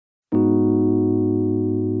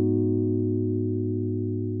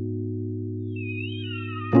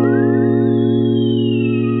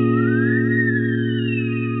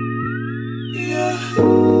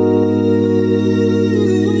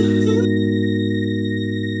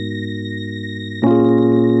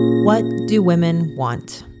What do women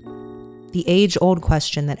want? The age-old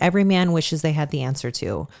question that every man wishes they had the answer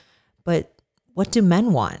to. But what do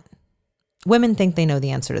men want? Women think they know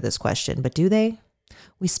the answer to this question, but do they?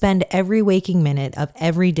 We spend every waking minute of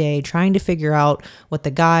every day trying to figure out what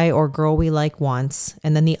the guy or girl we like wants,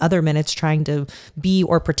 and then the other minutes trying to be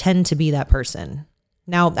or pretend to be that person.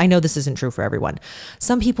 Now, I know this isn't true for everyone.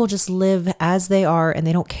 Some people just live as they are and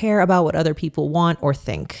they don't care about what other people want or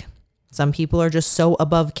think. Some people are just so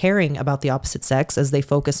above caring about the opposite sex as they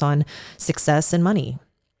focus on success and money.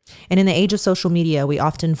 And in the age of social media, we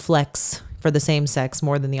often flex for the same sex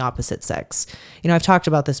more than the opposite sex. You know, I've talked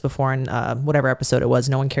about this before in whatever episode it was,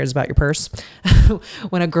 No One Cares About Your Purse.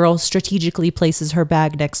 When a girl strategically places her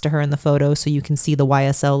bag next to her in the photo so you can see the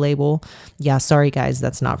YSL label. Yeah, sorry guys,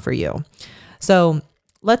 that's not for you. So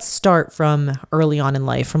let's start from early on in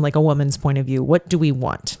life, from like a woman's point of view. What do we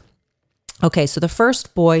want? Okay, so the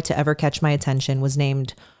first boy to ever catch my attention was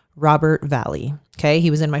named Robert Valley. Okay, he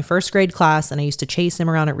was in my first grade class and I used to chase him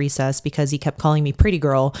around at recess because he kept calling me pretty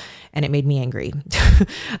girl and it made me angry.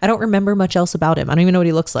 I don't remember much else about him. I don't even know what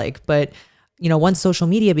he looks like, but you know, once social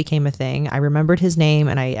media became a thing, I remembered his name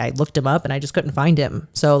and I looked him up and I just couldn't find him.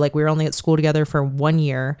 So like we were only at school together for 1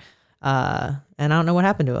 year and I don't know what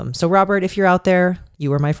happened to him. So Robert, if you're out there, you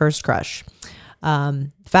were my first crush.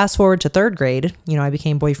 Fast forward to third grade, you know, I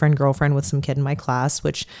became boyfriend, girlfriend with some kid in my class,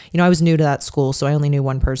 which, you know, I was new to that school. So I only knew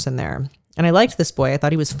one person there and I liked this boy. I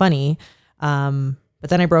thought he was funny. But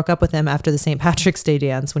then I broke up with him after the St. Patrick's Day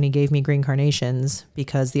dance when he gave me green carnations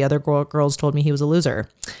because the other girls told me he was a loser.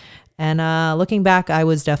 And, looking back, I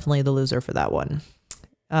was definitely the loser for that one.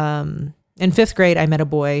 In fifth grade, I met a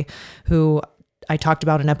boy who I talked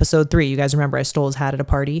about in episode 3. You guys remember I stole his hat at a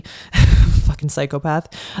party. Fucking psychopath.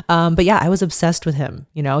 But yeah, I was obsessed with him.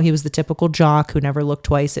 You know, he was the typical jock who never looked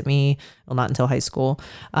twice at me. Well, not until high school.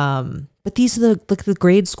 But these are the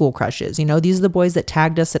grade school crushes. You know, these are the boys that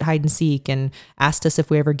tagged us at hide and seek and asked us if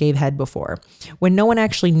we ever gave head before, when no one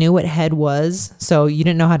actually knew what head was. So you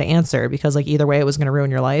didn't know how to answer because like either way it was going to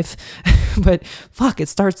ruin your life. But fuck, it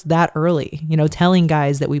starts that early, you know, telling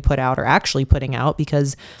guys that we put out or actually putting out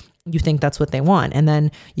because you think that's what they want. And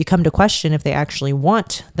then you come to question if they actually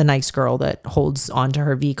want the nice girl that holds onto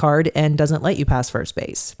her V card and doesn't let you pass first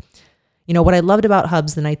base. You know, what I loved about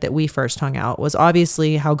Hubs the night that we first hung out was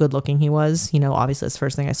obviously how good looking he was. You know, obviously that's the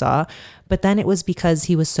first thing I saw, but then it was because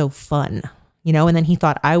he was so fun, you know, and then he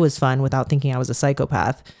thought I was fun without thinking I was a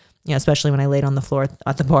psychopath. You know, especially when I laid on the floor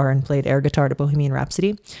at the bar and played air guitar to Bohemian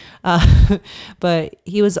Rhapsody. But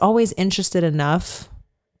he was always interested enough,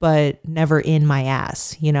 but never in my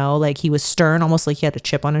ass, you know, like he was stern, almost like he had a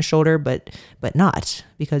chip on his shoulder, but not,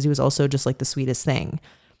 because he was also just like the sweetest thing.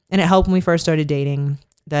 And it helped when we first started dating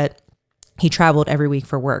that he traveled every week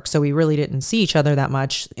for work. So we really didn't see each other that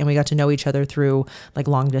much. And we got to know each other through like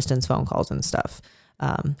long distance phone calls and stuff.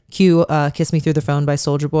 Cue Kiss Me Through the Phone by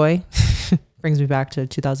Soulja Boy. Brings me back to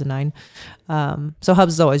 2009. So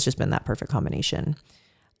Hubs has always just been that perfect combination.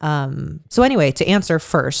 So anyway, to answer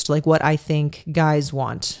first, like what I think guys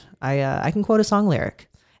want, I can quote a song lyric,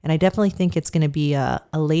 and I definitely think it's going to be a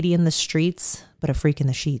lady in the streets, but a freak in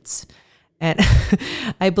the sheets. And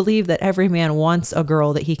I believe that every man wants a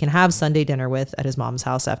girl that he can have Sunday dinner with at his mom's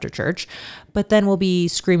house after church, but then will be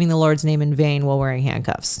screaming the Lord's name in vain while wearing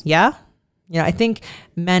handcuffs. Yeah. You know, I think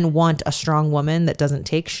men want a strong woman that doesn't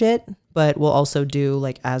take shit, but will also do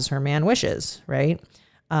like as her man wishes. Right.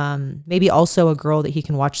 Maybe also a girl that he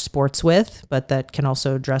can watch sports with, but that can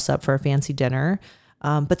also dress up for a fancy dinner.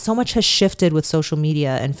 But so much has shifted with social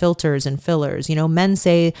media and filters and fillers. You know, men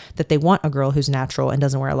say that they want a girl who's natural and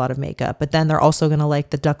doesn't wear a lot of makeup, but then they're also going to like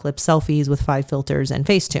the duck lip selfies with 5 filters and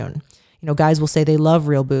Facetune. You know, guys will say they love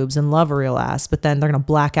real boobs and love a real ass, but then they're going to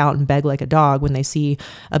black out and beg like a dog when they see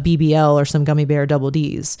a BBL or some Gummy Bear Double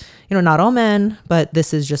Ds. You know, not all men, but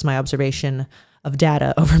this is just my observation of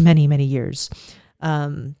data over many, many years.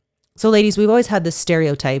 So ladies, we've always had this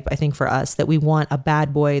stereotype, I think for us, that we want a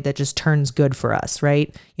bad boy that just turns good for us,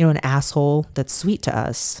 right? You know, an asshole that's sweet to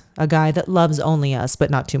us, a guy that loves only us, but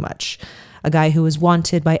not too much, a guy who is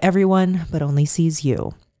wanted by everyone, but only sees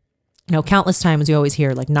you. You know, countless times you always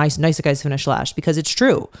hear like nice guys finish last, because it's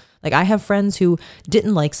true. Like I have friends who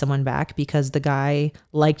didn't like someone back because the guy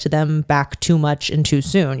liked them back too much and too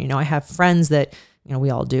soon. You know, I have friends that, you know, we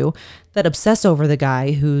all do, that obsess over the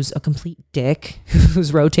guy who's a complete dick,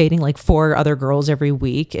 who's rotating like 4 other girls every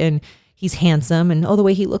week, and he's handsome, and oh, the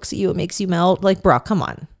way he looks at you, it makes you melt. Like, bro, come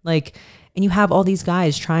on. Like, and you have all these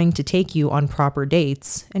guys trying to take you on proper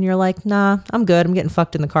dates, and you're like, nah, I'm good. I'm getting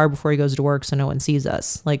fucked in the car before he goes to work so no one sees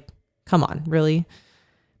us. Like, come on, really?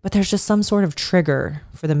 But there's just some sort of trigger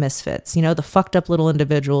for the misfits, you know, the fucked up little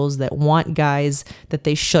individuals that want guys that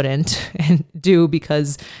they shouldn't and do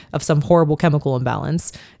because of some horrible chemical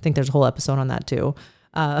imbalance. I think there's a whole episode on that too.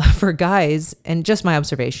 For guys, and just my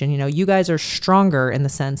observation, you know, you guys are stronger in the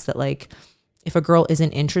sense that like, if a girl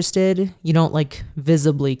isn't interested, you don't like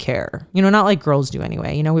visibly care, you know, not like girls do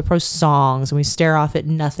anyway. You know, we post songs and we stare off at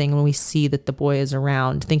nothing when we see that the boy is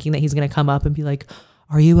around, thinking that he's going to come up and be like,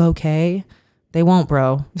 "Are you okay?" They won't,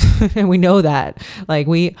 bro. And we know that. Like,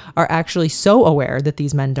 we are actually so aware that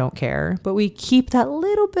these men don't care, but we keep that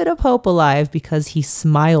little bit of hope alive because he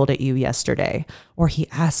smiled at you yesterday or he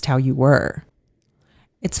asked how you were.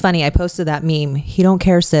 It's funny. I posted that meme. "He don't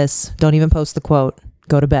care, sis. Don't even post the quote.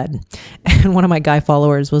 Go to bed." And one of my guy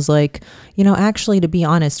followers was like, "You know, actually, to be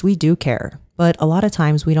honest, we do care, but a lot of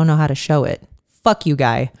times we don't know how to show it." Fuck you,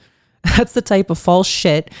 guy. That's the type of false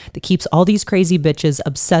shit that keeps all these crazy bitches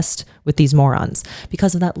obsessed with these morons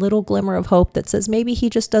because of that little glimmer of hope that says maybe he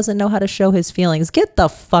just doesn't know how to show his feelings. Get the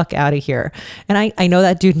fuck out of here. And I know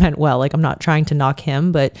that dude meant well. Like, I'm not trying to knock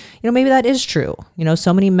him, but you know, maybe that is true. You know,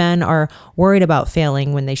 so many men are worried about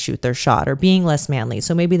failing when they shoot their shot or being less manly.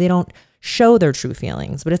 So maybe they don't show their true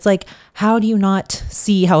feelings. But it's like, how do you not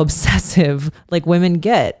see how obsessive like women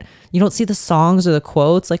get? You don't see the songs or the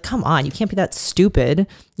quotes. Like, come on, you can't be that stupid.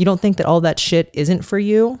 You don't think that all that shit isn't for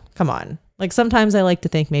you? Come on. Like, sometimes I like to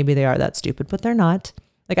think maybe they are that stupid, but they're not.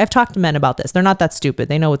 Like, I've talked to men about this. They're not that stupid.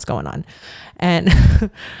 They know what's going on. And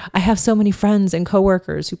I have so many friends and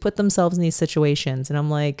coworkers who put themselves in these situations. And I'm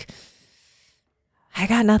like, I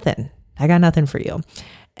got nothing. I got nothing for you.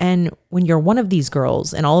 And when you're one of these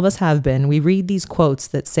girls, and all of us have been, we read these quotes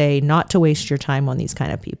that say not to waste your time on these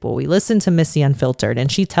kind of people. We listen to Missy Unfiltered, and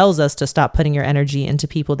she tells us to stop putting your energy into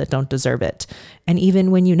people that don't deserve it. And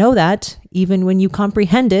even when you know that, even when you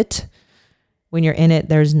comprehend it, when you're in it,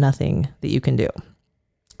 there's nothing that you can do.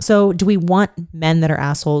 So do we want men that are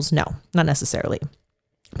assholes? No, not necessarily.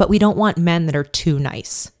 But we don't want men that are too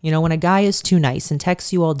nice. You know, when a guy is too nice and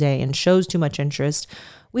texts you all day and shows too much interest,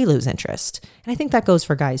 we lose interest. And I think that goes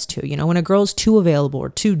for guys too. You know, when a girl's too available or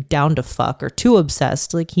too down to fuck or too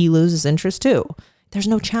obsessed, like, he loses interest too. There's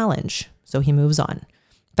no challenge. So he moves on.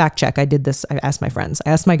 Fact check. I did this. I asked my friends.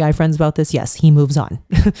 I asked my guy friends about this. Yes, he moves on.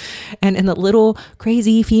 And in the little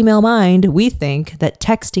crazy female mind, we think that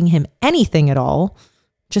texting him anything at all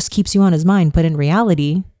just keeps you on his mind. But in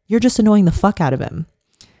reality, you're just annoying the fuck out of him.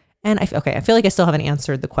 And I feel like I still haven't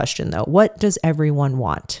answered the question though. What does everyone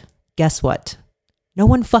want? Guess what? No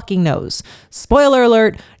one fucking knows. Spoiler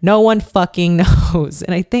alert, no one fucking knows.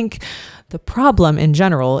 And I think the problem in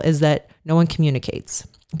general is that no one communicates.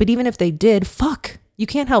 But even if they did, fuck, you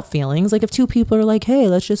can't help feelings. Like, if two people are like, "Hey,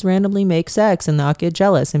 let's just randomly make sex and not get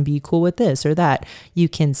jealous and be cool with this or that," you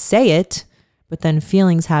can say it, but then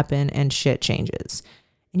feelings happen and shit changes.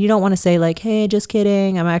 And you don't want to say like, "Hey, just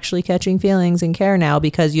kidding, I'm actually catching feelings and care now,"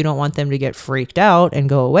 because you don't want them to get freaked out and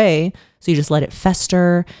go away. So you just let it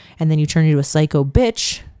fester, and then you turn into a psycho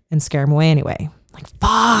bitch and scare them away anyway. Like,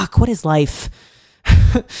 fuck, what is life?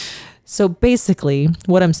 So basically,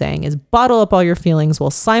 what I'm saying is bottle up all your feelings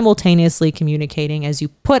while simultaneously communicating as you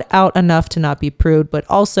put out enough to not be prude, but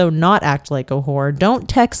also not act like a whore. Don't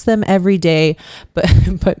text them every day,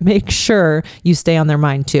 but make sure you stay on their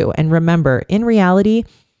mind too. And remember, in reality,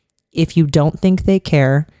 if you don't think they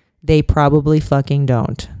care, they probably fucking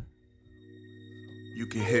don't. You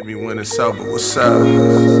can hit me when it's over, what's up? You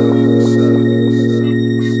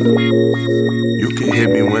can hit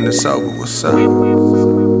me when it's over, what's up?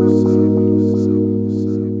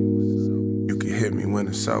 You can hit me when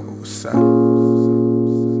it's over, what's up?